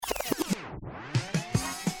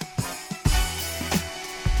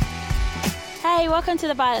Hey, welcome to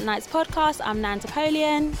the Violet Nights podcast. I'm Nan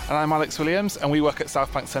Napoleon. And I'm Alex Williams, and we work at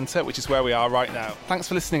South Bank Centre, which is where we are right now. Thanks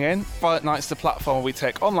for listening in. Violet Nights is a platform where we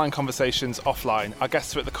take online conversations offline. Our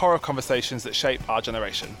guests are at the core of conversations that shape our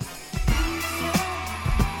generation.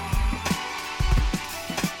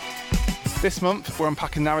 This month, we're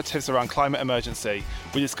unpacking narratives around climate emergency.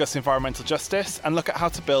 We discuss environmental justice and look at how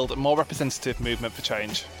to build a more representative movement for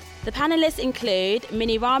change. The panellists include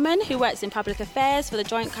Minnie Rahman, who works in public affairs for the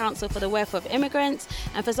Joint Council for the Welfare of Immigrants,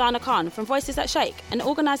 and Fazana Khan from Voices That Shake, an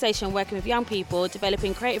organisation working with young people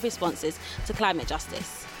developing creative responses to climate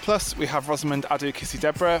justice. Plus, we have Rosamund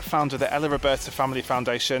Adu-Kisi-Deborah, founder of the Ella Roberta Family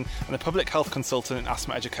Foundation and a public health consultant in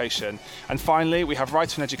asthma education. And finally, we have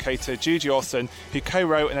writer and educator Jude Yorson, who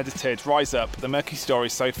co-wrote and edited Rise Up, the murky story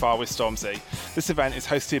so far with Stormzy. This event is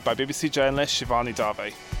hosted by BBC journalist Shivani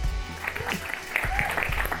Dave.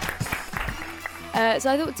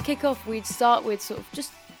 So I thought to kick off, we'd start with sort of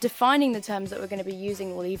just defining the terms that we're going to be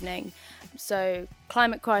using all evening. So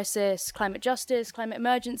climate crisis, climate justice, climate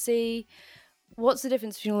emergency. What's the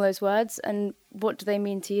difference between all those words and what do they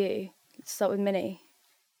mean to you? Let's start with Minnie.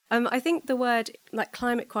 I think the word like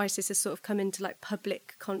climate crisis has sort of come into like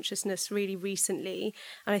public consciousness really recently.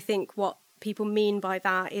 And I think what people mean by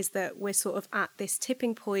that is that we're sort of at this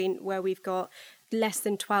tipping point where we've got less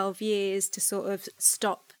than 12 years to sort of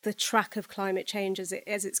stop the track of climate change as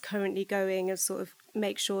it's currently going, and sort of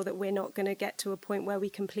make sure that we're not going to get to a point where we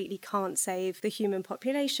completely can't save the human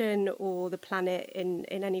population or the planet in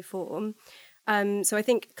any form. So I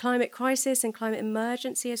think climate crisis and climate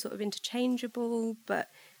emergency are sort of interchangeable, but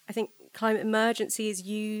I think climate emergency is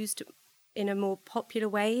used in a more popular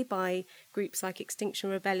way by groups like Extinction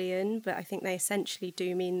Rebellion, but I think they essentially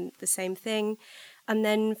do mean the same thing. And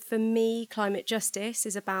then for me, climate justice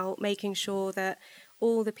is about making sure that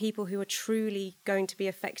all the people who are truly going to be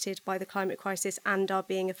affected by the climate crisis and are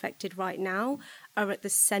being affected right now are at the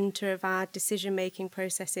centre of our decision-making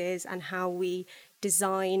processes and how we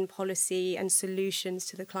design policy and solutions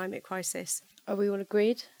to the climate crisis. Are we all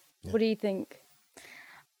agreed? Yeah. What do you think?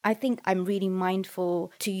 I think I'm really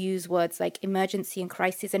mindful to use words like emergency and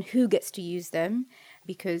crisis and who gets to use them,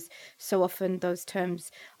 because so often those terms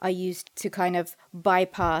are used to kind of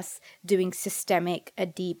bypass doing a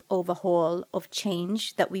deep overhaul of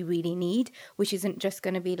change that we really need, which isn't just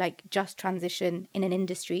going to be like just transition in an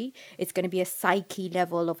industry. It's going to be a psyche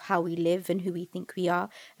level of how we live and who we think we are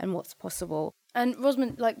and what's possible. And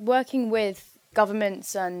Rosamund, like working with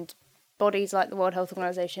governments and bodies like the World Health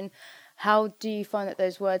Organization, how do you find that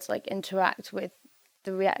those words like interact with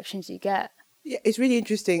the reactions you get? Yeah, it's really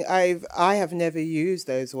interesting. I have never used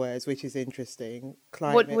those words, which is interesting.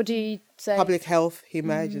 Climate, what do you say? Public health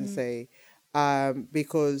emergency,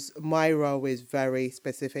 because my role is very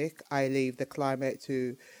specific. I leave the climate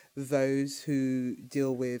to those who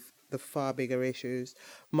deal with the far bigger issues.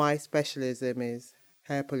 My specialism is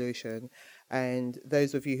air pollution, and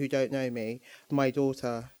those of you who don't know me, my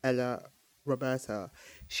daughter Ella Roberta,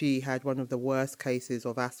 she had one of the worst cases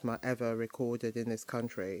of asthma ever recorded in this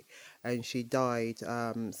country, and she died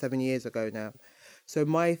 7 years ago now. So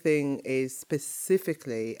my thing is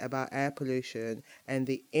specifically about air pollution and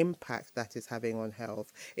the impact that is having on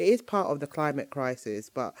health. It is part of the climate crisis,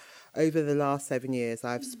 but over the last 7 years,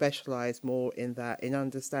 I've specialised more in that, in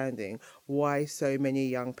understanding why so many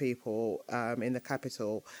young people in the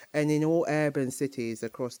capital and in all urban cities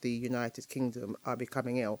across the United Kingdom are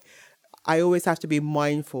becoming ill. I always have to be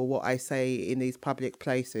mindful what I say in these public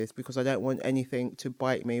places, because I don't want anything to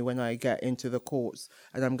bite me when I get into the courts,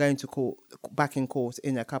 and I'm going to court, back in court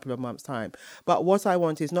in a couple of months' time. But what I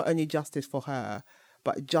want is not only justice for her,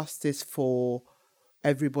 but justice for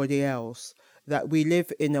everybody else. That we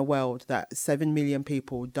live in a world that 7 million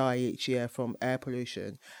people die each year from air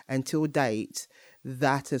pollution. Until date,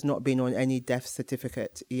 that has not been on any death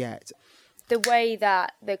certificate yet. The way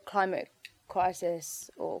that the climate crisis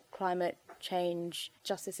or climate change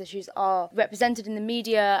justice issues are represented in the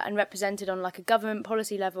media and represented on like a government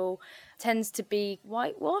policy level tends to be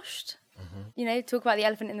whitewashed. You know, talk about the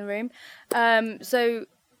elephant in the room. So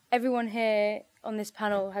everyone here on this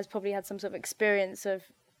panel has probably had some sort of experience of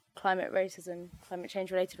climate racism, climate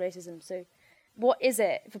change related racism. So what is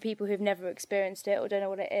it for people who've never experienced it or don't know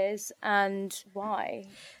what it is, and why?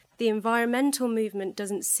 The environmental movement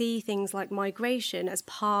doesn't see things like migration as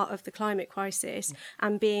part of the climate crisis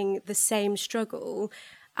and being the same struggle.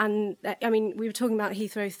 And I mean, we were talking about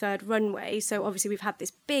Heathrow third runway. So obviously we've had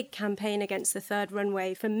this big campaign against the third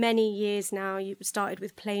runway for many years now. You started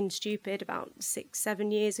with Plain Stupid about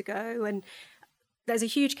 6-7 years ago. And there's a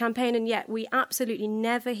huge campaign, and yet we absolutely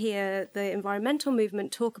never hear the environmental movement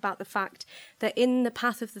talk about the fact that in the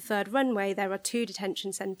path of the third runway, there are 2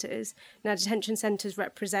 detention centres. Now, detention centres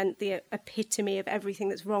represent the epitome of everything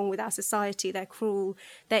that's wrong with our society. They're cruel,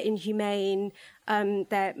 they're inhumane.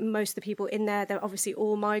 Most of the people in there, they're obviously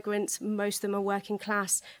all migrants. Most of them are working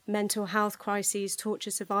class, mental health crises,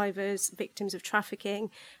 torture survivors, victims of trafficking,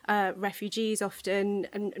 refugees often,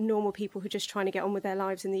 and normal people who are just trying to get on with their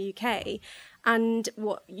lives in the UK. And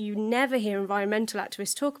what you never hear environmental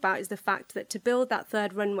activists talk about is the fact that to build that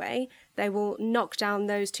third runway, they will knock down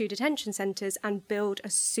those 2 detention centres and build a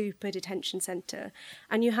super detention centre.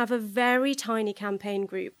 And you have a very tiny campaign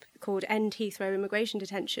group called End Heathrow Immigration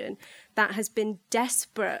Detention that has been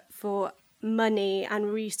desperate for money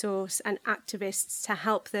and resource and activists to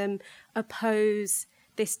help them oppose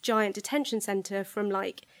this giant detention centre from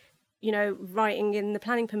writing in the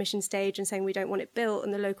planning permission stage and saying we don't want it built,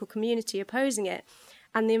 and the local community opposing it.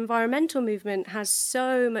 And the environmental movement has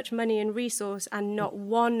so much money and resource and not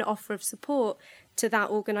one offer of support to that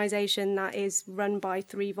organisation that is run by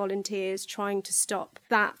 3 volunteers trying to stop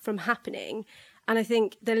that from happening. And I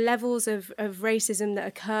think the levels of racism that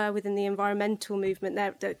occur within the environmental movement,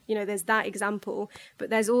 there's that example, but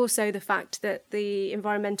there's also the fact that the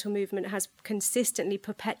environmental movement has consistently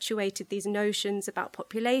perpetuated these notions about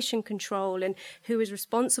population control and who is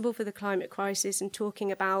responsible for the climate crisis, and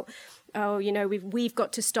talking about, we've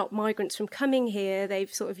got to stop migrants from coming here.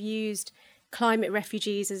 They've sort of used climate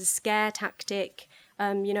refugees as a scare tactic.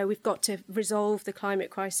 We've got to resolve the climate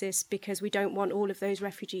crisis because we don't want all of those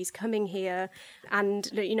refugees coming here,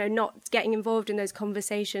 and, not getting involved in those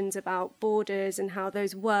conversations about borders and how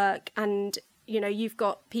those work. And, you've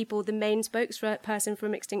got people, the main spokesperson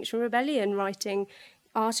from Extinction Rebellion, writing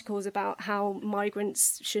articles about how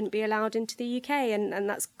migrants shouldn't be allowed into the UK, and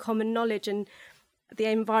that's common knowledge. And the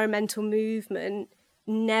environmental movement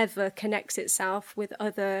never connects itself with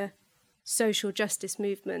other social justice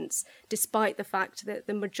movements, despite the fact that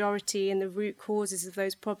the majority and the root causes of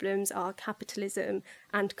those problems are capitalism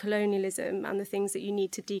and colonialism, and the things that you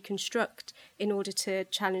need to deconstruct in order to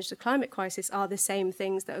challenge the climate crisis are the same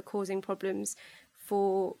things that are causing problems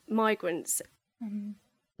for migrants.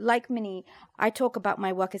 Like Minnie, I talk about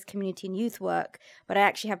my work as community and youth work, but I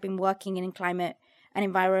actually have been working in climate and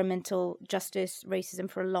environmental justice, racism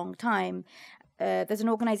for a long time. There's an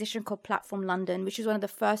organisation called Platform London, which is one of the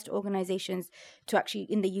first organisations to actually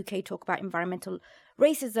in the UK talk about environmental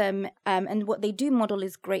racism. And what they do model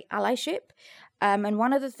is great allyship. And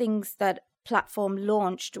one of the things that Platform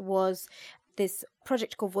launched was this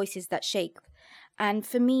project called Voices That Shake. And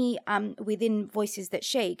for me, within Voices That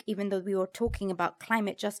Shake, even though we were talking about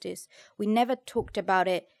climate justice, we never talked about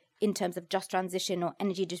it in terms of just transition or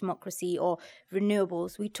energy democracy or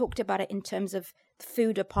renewables. We talked about it in terms of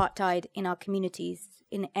food apartheid in our communities,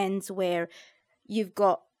 in ends where you've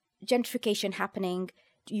got gentrification happening.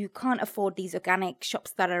 You can't afford these organic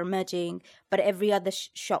shops that are emerging, but every other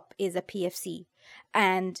shop is a PFC.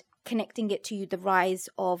 And connecting it to the rise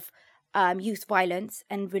of youth violence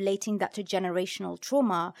and relating that to generational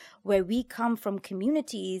trauma, where we come from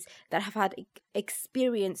communities that have had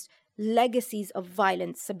experienced legacies of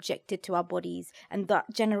violence subjected to our bodies, and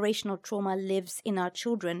that generational trauma lives in our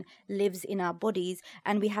children, lives in our bodies,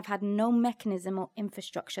 and we have had no mechanism or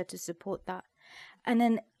infrastructure to support that. And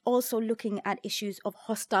then also looking at issues of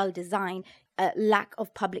hostile design, lack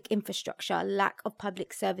of public infrastructure, lack of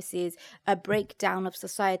public services, a breakdown of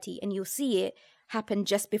society, and you'll see it happen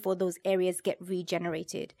just before those areas get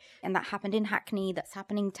regenerated. And that happened in Hackney, that's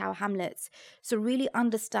happening in Tower Hamlets. So really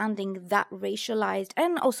understanding that racialized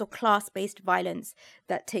and also class-based violence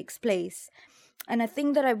that takes place. And a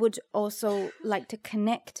thing that I would also like to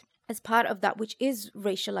connect as part of that, which is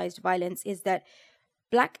racialized violence, is that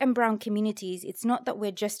Black and brown communities, it's not that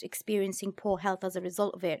we're just experiencing poor health as a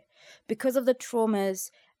result of it. Because of the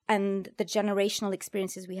traumas and the generational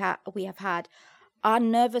experiences we have had, our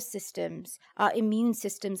nervous systems, our immune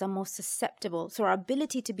systems are more susceptible. So our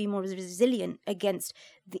ability to be more resilient against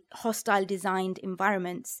the hostile designed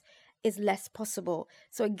environments is less possible.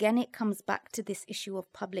 So again, it comes back to this issue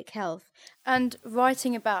of public health. And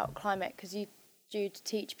writing about climate, because you do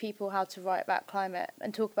teach people how to write about climate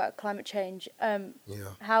and talk about climate change.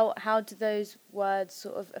 How do those words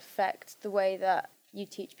sort of affect the way that you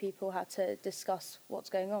teach people how to discuss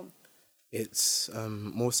what's going on? It's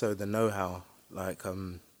more so the know-how. Like,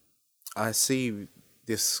 I see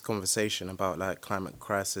this conversation about, like, climate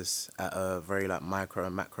crisis at a very, like, micro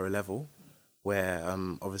and macro level, where,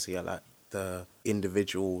 obviously, at, like, the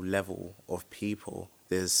individual level of people,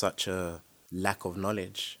 there's such a lack of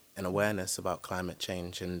knowledge and awareness about climate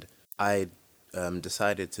change. And I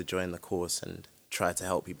decided to join the course and try to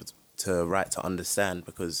help people to write to understand,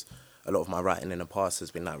 because a lot of my writing in the past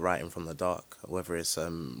has been like writing from the dark, whether it's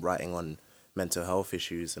writing on mental health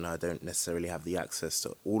issues, and I don't necessarily have the access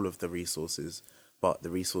to all of the resources, but the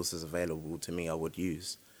resources available to me I would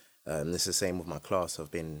use. It's the same with my class.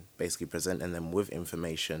 I've been basically presenting them with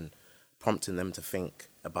information, prompting them to think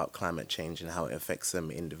about climate change and how it affects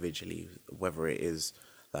them individually, whether it is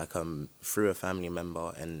like through a family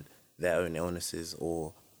member and their own illnesses,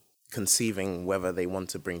 or conceiving whether they want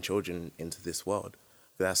to bring children into this world.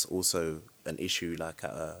 That's also an issue like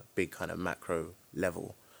at a big kind of macro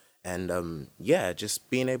level. And just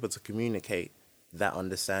being able to communicate that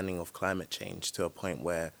understanding of climate change to a point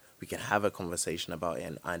where we can have a conversation about it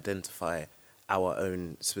and identify our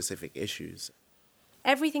own specific issues.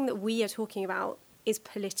 Everything that we are talking about is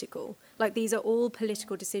political. Like, these are all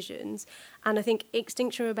political decisions. And I think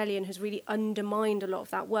Extinction Rebellion has really undermined a lot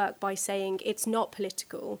of that work by saying it's not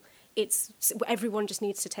political. It's everyone just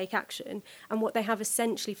needs to take action. And what they have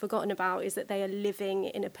essentially forgotten about is that they are living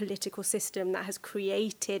in a political system that has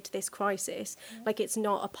created this crisis. Like, it's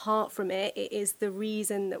not apart from it. It is the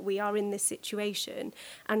reason that we are in this situation.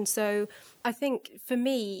 And so I think for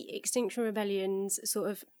me, Extinction Rebellion's sort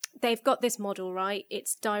of, they've got this model, right?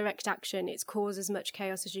 It's direct action. It's cause as much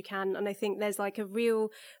chaos as you can. And I think there's like a real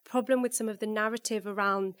problem with some of the narrative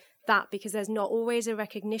around that, because there's not always a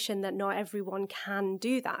recognition that not everyone can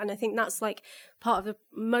do that. And I think that's like part of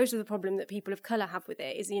most of the problem that people of colour have with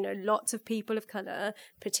it is, lots of people of colour,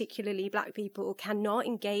 particularly black people, cannot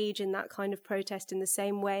engage in that kind of protest in the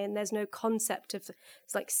same way. And there's no concept of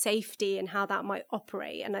like safety and how that might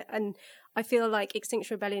operate. And I feel like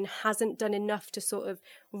Extinction Rebellion hasn't done enough to sort of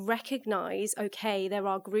recognise, okay, there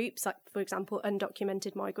are groups like, for example,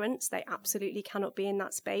 undocumented migrants. They absolutely cannot be in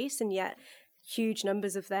that space. And yet huge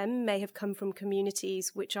numbers of them may have come from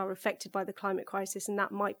communities which are affected by the climate crisis, and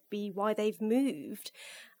that might be why they've moved.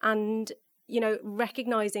 And,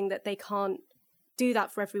 recognising that they can't do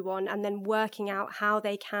that for everyone, and then working out how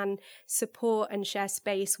they can support and share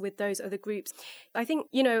space with those other groups. I think,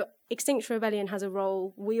 Extinction Rebellion has a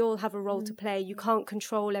role. We all have a role to play. You can't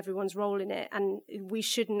control everyone's role in it. And we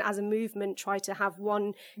shouldn't, as a movement, try to have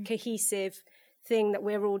one cohesive thing that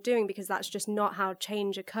we're all doing, because that's just not how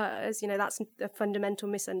change occurs. That's a fundamental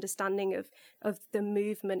misunderstanding of the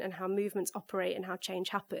movement and how movements operate and how change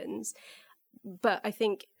happens. But I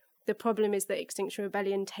think the problem is that Extinction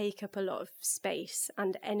Rebellion take up a lot of space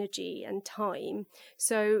and energy and time.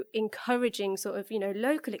 So encouraging sort of,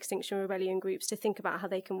 local Extinction Rebellion groups to think about how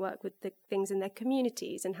they can work with the things in their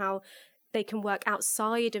communities and how they can work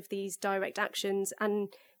outside of these direct actions and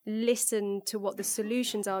listen to what the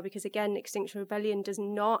solutions are, because again, Extinction Rebellion does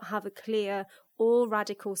not have a clear or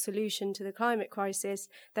radical solution to the climate crisis.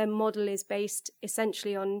 Their model is based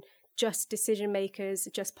essentially on just decision makers,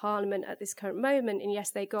 just Parliament at this current moment. And yes,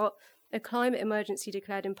 they got a climate emergency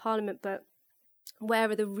declared in Parliament, but where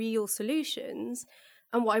are the real solutions?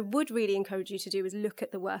 And what I would really encourage you to do is look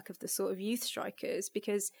at the work of the sort of youth strikers,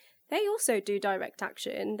 because they also do direct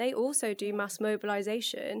action. They also do mass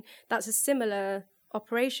mobilisation. That's a similar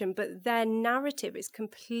operation, but their narrative is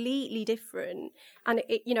completely different. And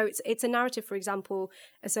it's a narrative, for example,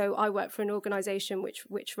 so I work for an organisation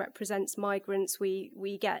which represents migrants.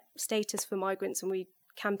 We get status for migrants and we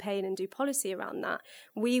campaign and do policy around that.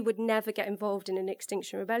 We would never get involved in an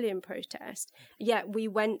Extinction Rebellion protest, yet we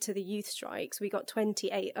went to the youth strikes. We got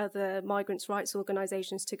 28 other migrants' rights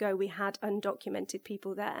organisations to go. We had undocumented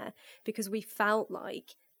people there because we felt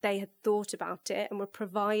like they had thought about it and were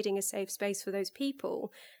providing a safe space for those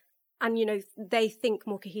people. And, they think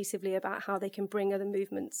more cohesively about how they can bring other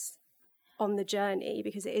movements on the journey,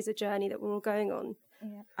 because it is a journey that we're all going on.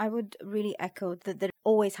 Yeah, I would really echo that there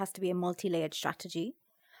always has to be a multi-layered strategy.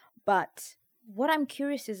 But what I'm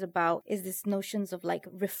curious about is this notions of like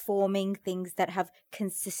reforming things that have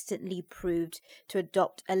consistently proved to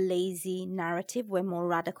adopt a lazy narrative where more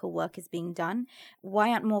radical work is being done. Why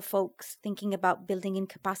aren't more folks thinking about building in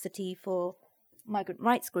capacity for migrant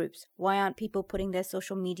rights groups? Why aren't people putting their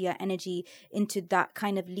social media energy into that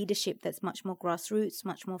kind of leadership that's much more grassroots,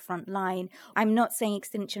 much more frontline? I'm not saying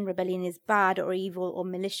Extinction Rebellion is bad or evil or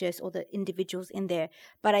malicious or the individuals in there,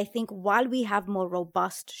 but I think while we have more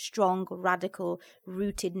robust, strong, radical,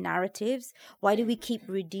 rooted narratives, why do we keep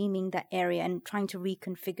redeeming that area and trying to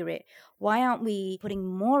reconfigure it? Why aren't we putting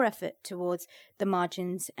more effort towards the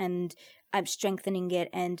margins and strengthening it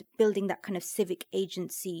and building that kind of civic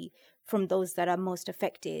agency from those that are most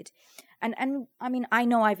affected. And I mean, I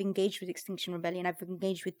know I've engaged with Extinction Rebellion. I've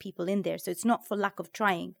engaged with people in there. So it's not for lack of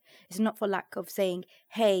trying. It's not for lack of saying,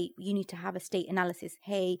 hey, you need to have a state analysis.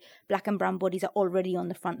 Hey, black and brown bodies are already on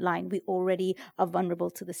the front line. We already are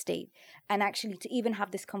vulnerable to the state. And actually, to even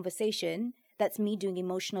have this conversation, that's me doing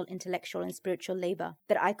emotional, intellectual, and spiritual labor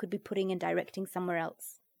that I could be putting and directing somewhere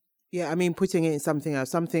else. Yeah, I mean, putting it in something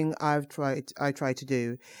else. Something I try to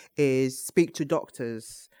do is speak to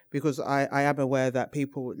doctors, because I am aware that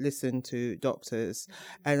people listen to doctors.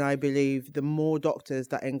 And I believe the more doctors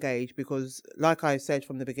that engage, because like I said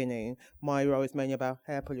from the beginning, my role is mainly about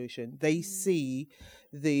air pollution. They see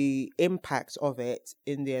the impact of it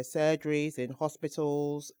in their surgeries, in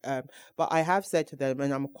hospitals. But I have said to them,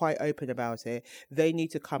 and I'm quite open about it, they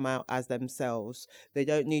need to come out as themselves. They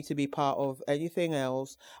don't need to be part of anything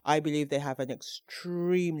else. I believe they have an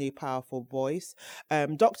extremely powerful voice.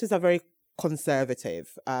 Doctors are very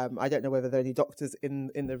conservative. I don't know whether there are any doctors in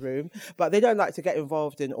the room, but they don't like to get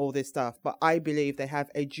involved in all this stuff. But I believe they have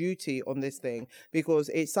a duty on this thing because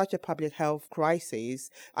it's such a public health crisis.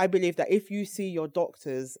 I believe that if you see your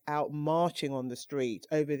doctors out marching on the street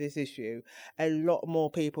over this issue, a lot more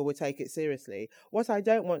people will take it seriously. What I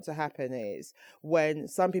don't want to happen is when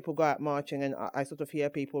some people go out marching and I sort of hear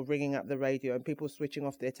people ringing up the radio and people switching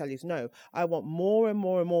off their tellies. No, I want more and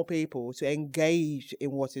more and more people to engage in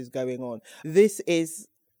what is going on. This is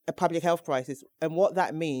a public health crisis, and what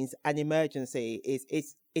that means, an emergency, is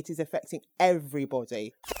it is affecting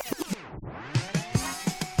everybody.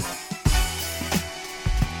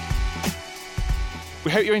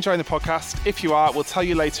 We hope you're enjoying the podcast. If you are, we'll tell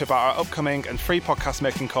you later about our upcoming and free podcast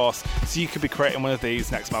making course, so you could be creating one of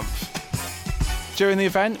these next month. During the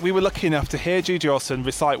event, we were lucky enough to hear Jude Dawson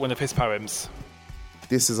recite one of his poems.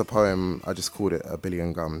 This is a poem, I just called it A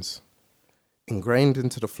Billion Gums. Ingrained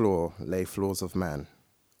into the floor lay flaws of man,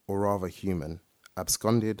 or rather human,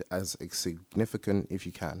 absconded as insignificant if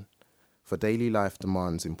you can, for daily life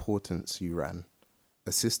demands importance you ran.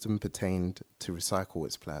 A system pertained to recycle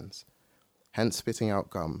its plans, hence spitting out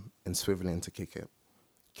gum and swiveling to kick it.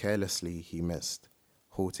 Carelessly he missed,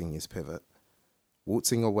 halting his pivot,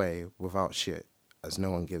 waltzing away without shit as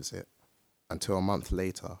no one gives it, until a month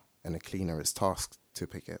later and a cleaner is tasked to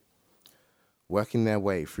pick it. Working their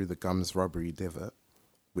way through the gum's rubbery divot,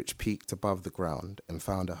 which peaked above the ground and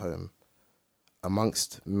found a home,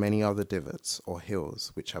 amongst many other divots or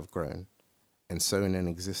hills which have grown, and sown in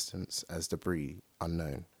existence as debris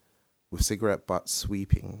unknown, with cigarette butts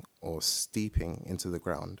sweeping or steeping into the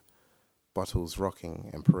ground, bottles rocking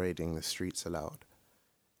and parading the streets aloud,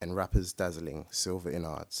 and rappers dazzling silver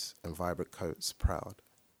innards and vibrant coats proud,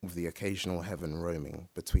 with the occasional heaven roaming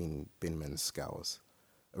between binmen's scowls,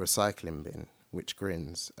 a recycling bin which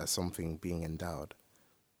grins as something being endowed,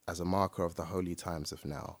 as a marker of the holy times of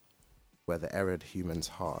now, where the arid human's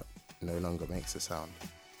heart no longer makes a sound.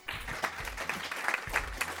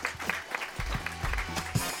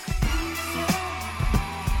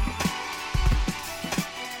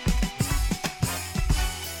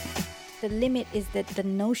 The limit is that the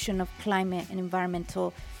notion of climate and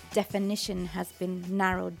environmental definition has been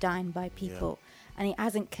narrowed down by people, and it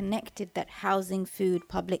hasn't connected that housing, food,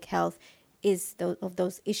 public health is of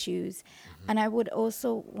those issues. Mm-hmm. And I would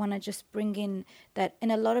also want to just bring in that in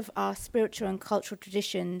a lot of our spiritual and cultural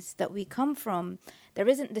traditions that we come from, there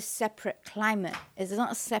isn't this separate climate. It's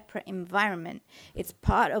not a separate environment. It's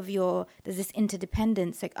part of there's this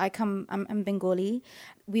interdependence. Like I'm Bengali.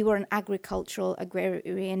 We were an agricultural,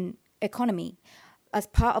 agrarian economy. As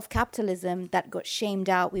part of capitalism that got shamed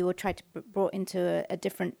out, we were tried to brought into a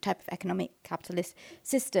different type of economic capitalist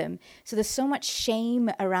system. So there's so much shame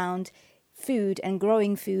around food and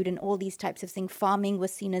growing food and all these types of things. Farming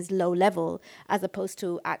was seen as low level as opposed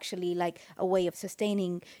to actually like a way of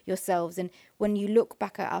sustaining yourselves. And when you look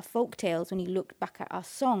back at our folk tales, when you look back at our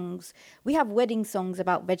songs, we have wedding songs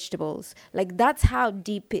about vegetables. Like that's how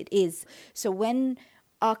deep it is. So when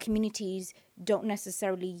our communities don't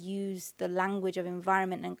necessarily use the language of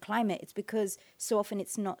environment and climate, it's because so often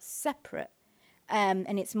it's not separate.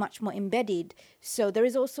 And it's much more embedded. So there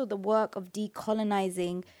is also the work of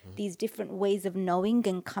decolonizing these different ways of knowing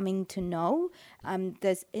and coming to know.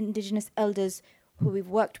 There's Indigenous elders who we've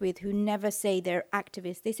worked with who never say they're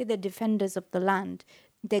activists. They say they're defenders of the land.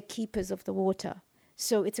 They're keepers of the water.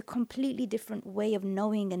 So it's a completely different way of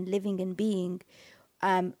knowing and living and being,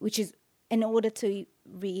 which is in order to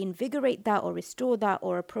reinvigorate that or restore that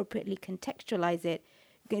or appropriately contextualize it,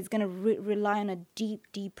 it's going to rely on a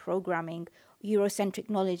deep programming. Eurocentric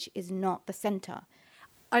knowledge is not the center.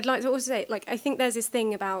 I'd like to also say, like, I think there's this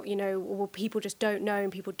thing about, well, people just don't know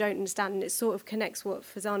and people don't understand, and it sort of connects what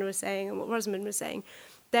Farzana was saying and what Rosamond was saying.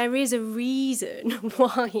 there is a reason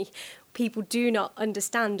why people do not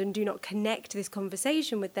understand and do not connect this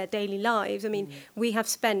conversation with their daily lives. I mean, we have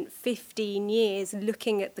spent 15 years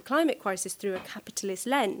looking at the climate crisis through a capitalist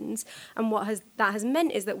lens, and that has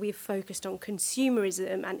meant is that we've focused on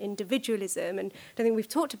consumerism and individualism, and I don't think we've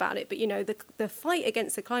talked about it, but you know, the fight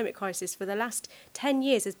against the climate crisis for the last 10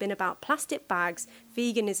 years has been about plastic bags,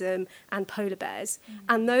 veganism, and polar bears,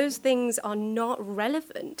 and those things are not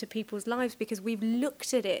relevant to people's lives because we've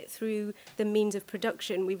looked at it through the means of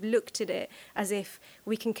production. We've looked at it as if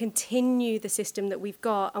we can continue the system that we've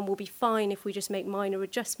got and we'll be fine if we just make minor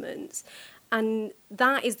adjustments. And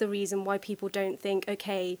that is the reason why people don't think,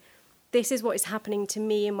 okay, this is what is happening to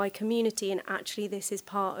me in my community, and actually this is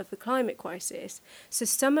part of the climate crisis. So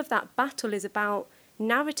some of that battle is about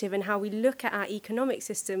narrative and how we look at our economic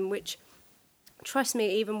system, which, trust me,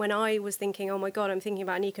 even when I was thinking, oh my God, I'm thinking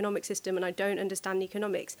about an economic system and I don't understand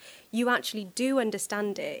economics, you actually do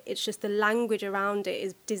understand it. It's just the language around it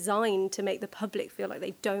is designed to make the public feel like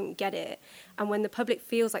they don't get it. And when the public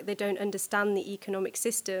feels like they don't understand the economic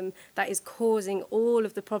system that is causing all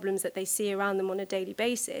of the problems that they see around them on a daily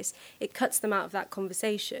basis, it cuts them out of that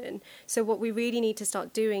conversation. So what we really need to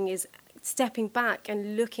start doing is stepping back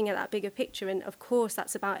and looking at that bigger picture. And of course,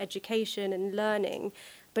 that's about education and learning,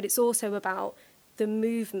 but it's also about the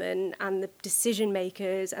movement and the decision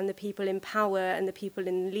makers and the people in power and the people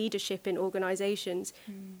in leadership in organisations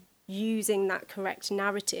using that correct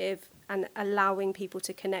narrative and allowing people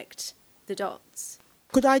to connect the dots.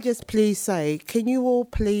 Could I just please say, can you all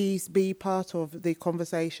please be part of the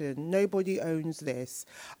conversation? Nobody owns this.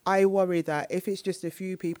 I worry that if it's just a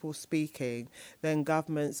few people speaking, then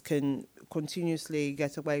governments can continuously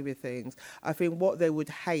get away with things. I think what they would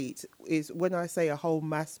hate is when I say a whole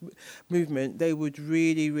mass movement, they would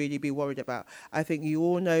really, really be worried about. I think you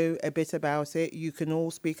all know a bit about it. You can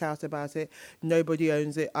all speak out about it. Nobody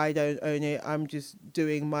owns it. I don't own it. I'm just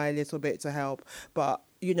doing my little bit to help. But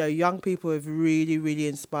you know, young people have really, really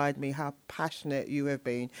inspired me how passionate you have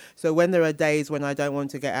been. So when there are days when I don't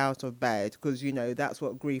want to get out of bed, because, you know, that's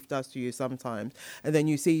what grief does to you sometimes, and then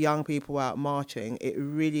you see young people out marching, it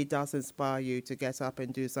really does inspire you to get up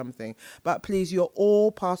and do something. But please, you're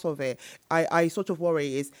all part of it. I sort of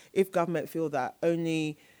worry is if government feel that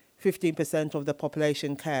only 15% of the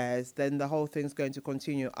population cares, then the whole thing's going to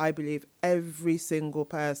continue. I believe every single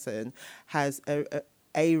person has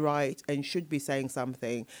a right and should be saying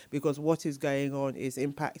something, because what is going on is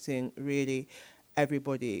impacting really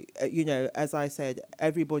everybody. You know, as I said,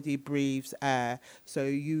 everybody breathes air, so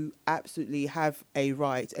you absolutely have a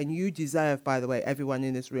right, and you deserve, by the way, everyone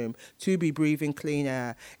in this room, to be breathing clean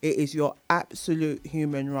air. It is your absolute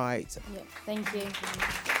human right. Yeah, thank you.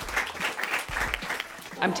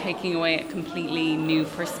 I'm taking away a completely new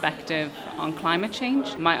perspective on climate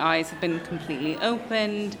change. My eyes have been completely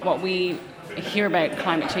opened. What we hear about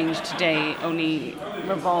climate change today only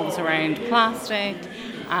revolves around plastic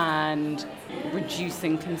and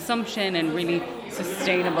reducing consumption and really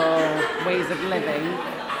sustainable ways of living.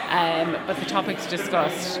 But the topics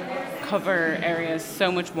discussed cover areas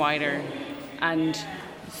so much wider and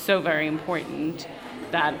so very important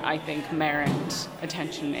that I think merit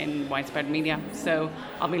attention in widespread media. So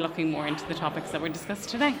I'll be looking more into the topics that were discussed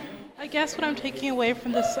today. I guess what I'm taking away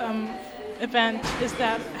from this event is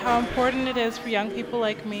that how important it is for young people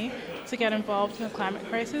like me to get involved in the climate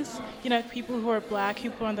crisis. You know, people who are black,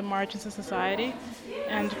 people on the margins of society,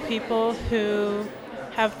 and people who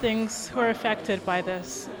have things who are affected by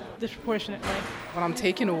this disproportionately. What I'm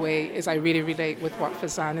taking away is I really relate with what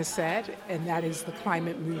Farzana said, and that is the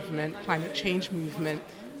climate movement, climate change movement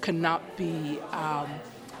cannot be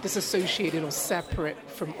disassociated or separate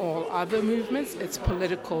from all other movements. It's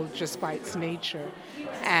political just by its nature.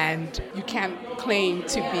 And you can't claim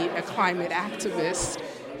to be a climate activist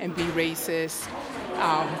and be racist,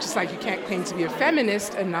 just like you can't claim to be a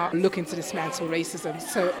feminist and not looking to dismantle racism.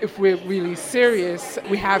 So if we're really serious,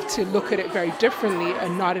 we have to look at it very differently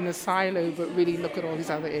and not in a silo, but really look at all these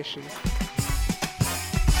other issues.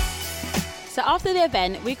 So after the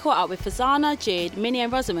event, we caught up with Farzana, Jude, Minnie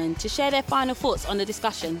and Rosamond to share their final thoughts on the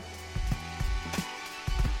discussion.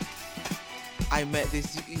 I met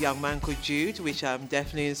this young man called Jude, which I'm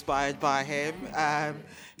definitely inspired by him.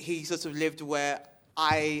 He sort of lived where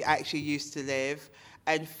I actually used to live.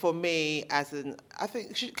 And for me, I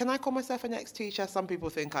think, can I call myself an ex-teacher? Some people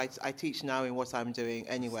think I teach now in what I'm doing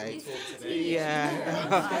anyway. Yeah.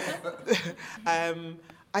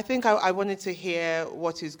 I think I wanted to hear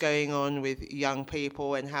what is going on with young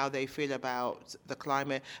people and how they feel about the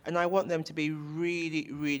climate. And I want them to be really,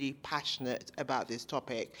 really passionate about this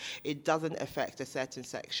topic. It doesn't affect a certain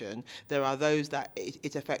section. There are those that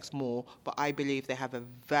it affects more, but I believe they have a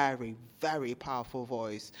very, very powerful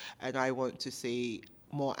voice. And I want to see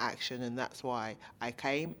more action, and that's why I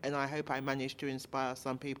came. And I hope I managed to inspire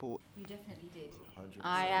some people. You definitely did. 100%.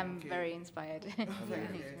 I am very inspired.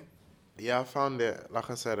 Yeah, I found it,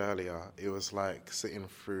 like I said earlier, it was like sitting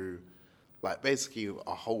through, like basically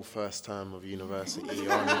a whole first term of university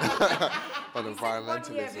on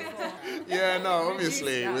environmentalism. Yeah, no,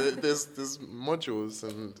 obviously, there's modules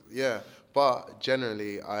and yeah, but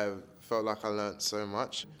generally I felt like I learnt so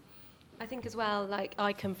much. I think as well, like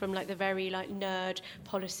I come from like the very like nerd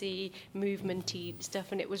policy movement-y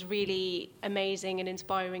stuff, and it was really amazing and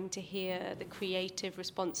inspiring to hear the creative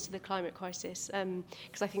response to the climate crisis,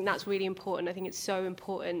 because I think that's really important. I think it's so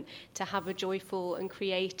important to have a joyful and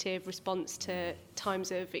creative response to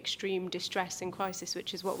times of extreme distress and crisis,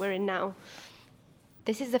 which is what we're in now.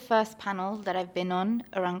 This is the first panel that I've been on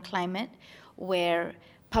around climate where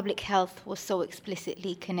public health was so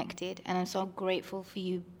explicitly connected, and I'm so grateful for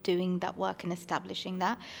you doing that work and establishing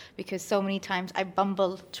that, because so many times I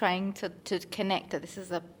bumble trying to connect that this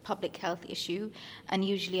is a public health issue, and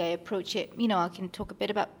usually I approach it, I can talk a bit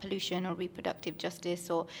about pollution or reproductive justice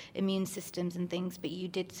or immune systems and things, but you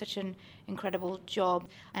did such an incredible job.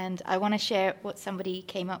 And I want to share what somebody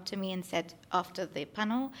came up to me and said after the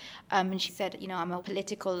panel, and she said, I'm a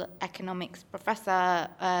political economics professor,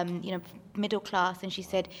 middle class, and she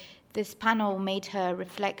said this panel made her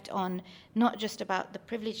reflect on not just about the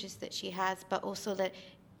privileges that she has, but also that,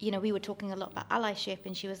 we were talking a lot about allyship,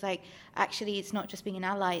 and she was like, actually, it's not just being an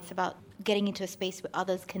ally, it's about getting into a space where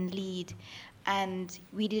others can lead. And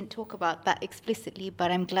we didn't talk about that explicitly, but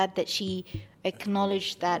I'm glad that she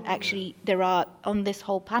acknowledged that actually there are, on this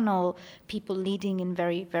whole panel, people leading in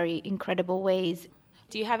very, very incredible ways.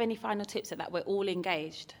 Do you have any final tips that we're all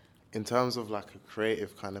engaged? In terms of like a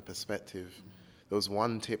creative kind of perspective, there was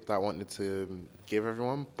one tip that I wanted to give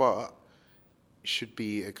everyone, but it should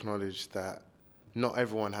be acknowledged that not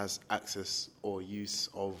everyone has access or use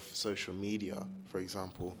of social media, for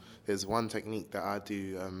example. There's one technique that I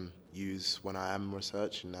do use when I am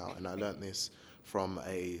researching now, and I learned this from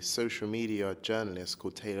a social media journalist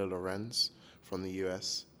called Taylor Lorenz from the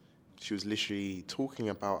US. She was literally talking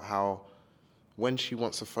about how when she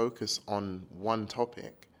wants to focus on one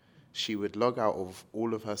topic, she would log out of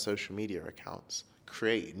all of her social media accounts,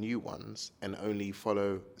 create new ones, and only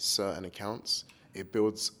follow certain accounts. It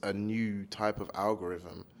builds a new type of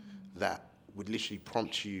algorithm that would literally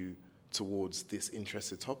prompt you towards this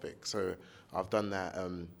interested topic. So I've done that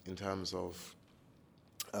in terms of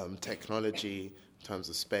technology, in terms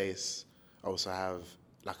of space. I also have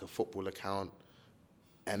like a football account,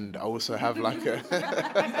 and I also have like a...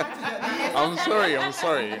 I'm sorry.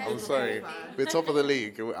 We're top of the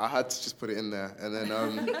league. I had to just put it in there. And then,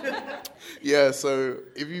 so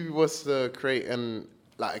if you was to create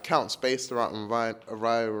accounts based around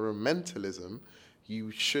environmentalism,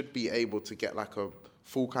 you should be able to get like a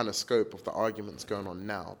full kind of scope of the arguments going on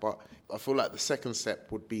now. But I feel like the second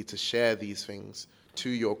step would be to share these things to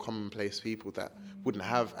your commonplace people that wouldn't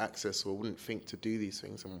have access or wouldn't think to do these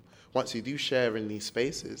things. And once you do share in these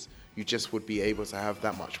spaces, you just would be able to have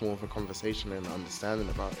that much more of a conversation and understanding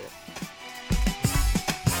about it.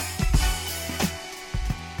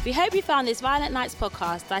 We hope you found this Violent Nights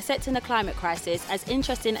podcast dissecting the climate crisis as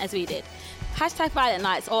interesting as we did. #Violent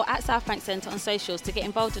Nights or at South Bank Centre on socials to get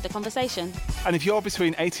involved with the conversation. And if you're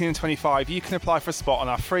between 18 and 25, you can apply for a spot on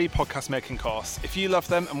our free podcast making course. If you love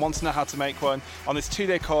them and want to know how to make one, on this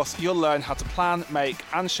 2-day course, you'll learn how to plan, make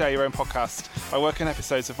and share your own podcast by working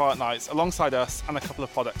episodes of Violent Nights alongside us and a couple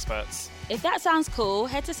of pod experts. If that sounds cool,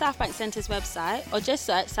 head to South Bank Centre's website or just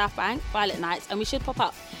search South Bank Violent Nights and we should pop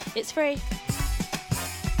up. It's free.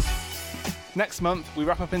 Next month, we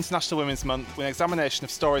wrap up International Women's Month with an examination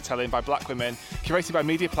of storytelling by black women, curated by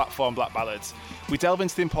media platform Black Ballads. We delve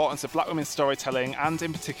into the importance of black women's storytelling and,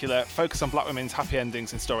 in particular, focus on black women's happy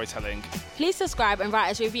endings in storytelling. Please subscribe and write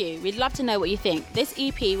us a review. We'd love to know what you think. This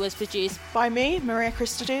EP was produced by me, Maria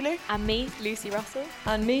Christodoulou. And me, Lucy Russell.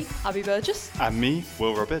 And me, Abby Burgess. And me,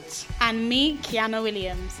 Will Roberts. And me, Kiana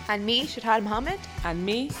Williams. And me, Shahad Mohammed. And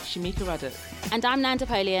me, Shamika Ruddock. And I'm Nan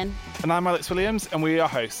Napoleon. And I'm Alex Williams, and we are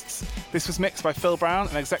hosts. This was mixed by Phil Brown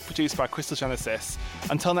and exec produced by Crystal Genesis.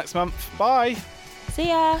 Until next month, bye! See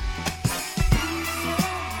ya!